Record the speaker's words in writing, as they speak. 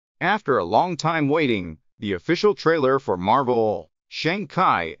After a long time waiting, the official trailer for Marvel,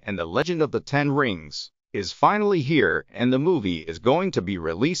 Shang-Chi and the Legend of the Ten Rings is finally here, and the movie is going to be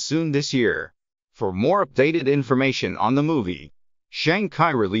released soon this year. For more updated information on the movie, Shang-Chi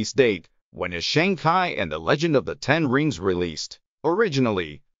release date, when is Shang-Chi and the Legend of the Ten Rings released?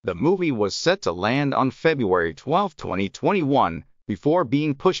 Originally, the movie was set to land on February 12, 2021, before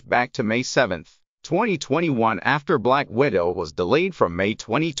being pushed back to May 7, 2021 after Black Widow was delayed from May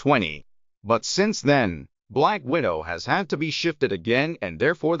 2020. But since then, Black Widow has had to be shifted again, and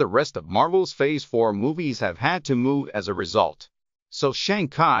therefore the rest of Marvel's Phase 4 movies have had to move as a result. So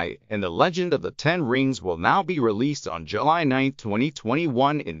Shang-Chi and the Legend of the Ten Rings will now be released on July 9,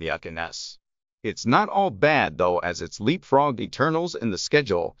 2021 in the US. It's not all bad though, as it's leapfrogged Eternals in the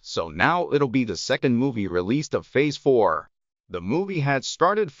schedule, so now it'll be the second movie released of Phase 4. The movie had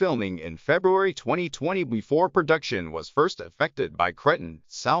started filming in February 2020 before production was first affected by Cretan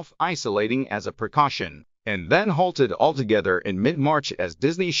self-isolating as a precaution, and then halted altogether in mid-March as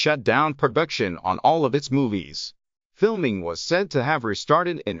Disney shut down production on all of its movies. Filming was said to have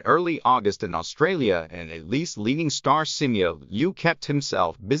restarted in early August in Australia, and at least leading star Simu Liu kept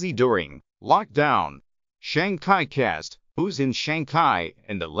himself busy during lockdown. Shang-Chi cast, who's in Shang-Chi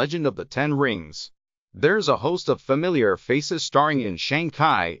and the Legend of the Ten Rings? There's a host of familiar faces starring in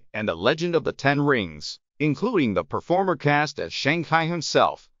Shang-Chi and the Legend of the Ten Rings, including the performer cast as Shang-Chi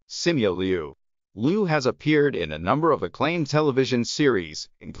himself, Simu Liu. Liu has appeared in a number of acclaimed television series,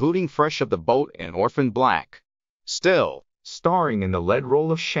 including Fresh of the Boat and Orphan Black. Still, starring in the lead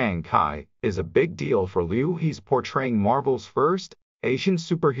role of Shang-Chi is a big deal for Liu. He's portraying Marvel's first Asian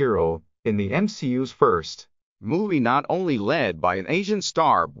superhero in the MCU's first movie, not only led by an Asian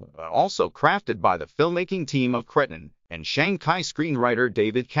star, but also crafted by the filmmaking team of Cretan and Shang-Chi screenwriter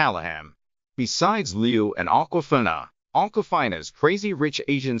David Callahan. Besides Liu and Awkwafina's Crazy Rich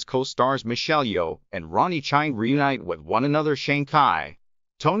Asians co-stars Michelle Yeoh and Ronnie Chang reunite with one another. Shang-Chi,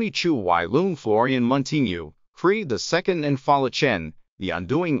 Tony Chu, Wai Lun, Florian Muntinho, Creed II and Fala Chen, The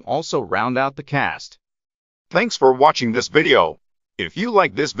Undoing also round out the cast. Thanks for watching this video. If you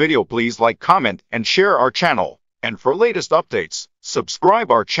like this video, please like, comment, and share our channel. And for latest updates,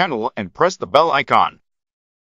 subscribe our channel and press the bell icon.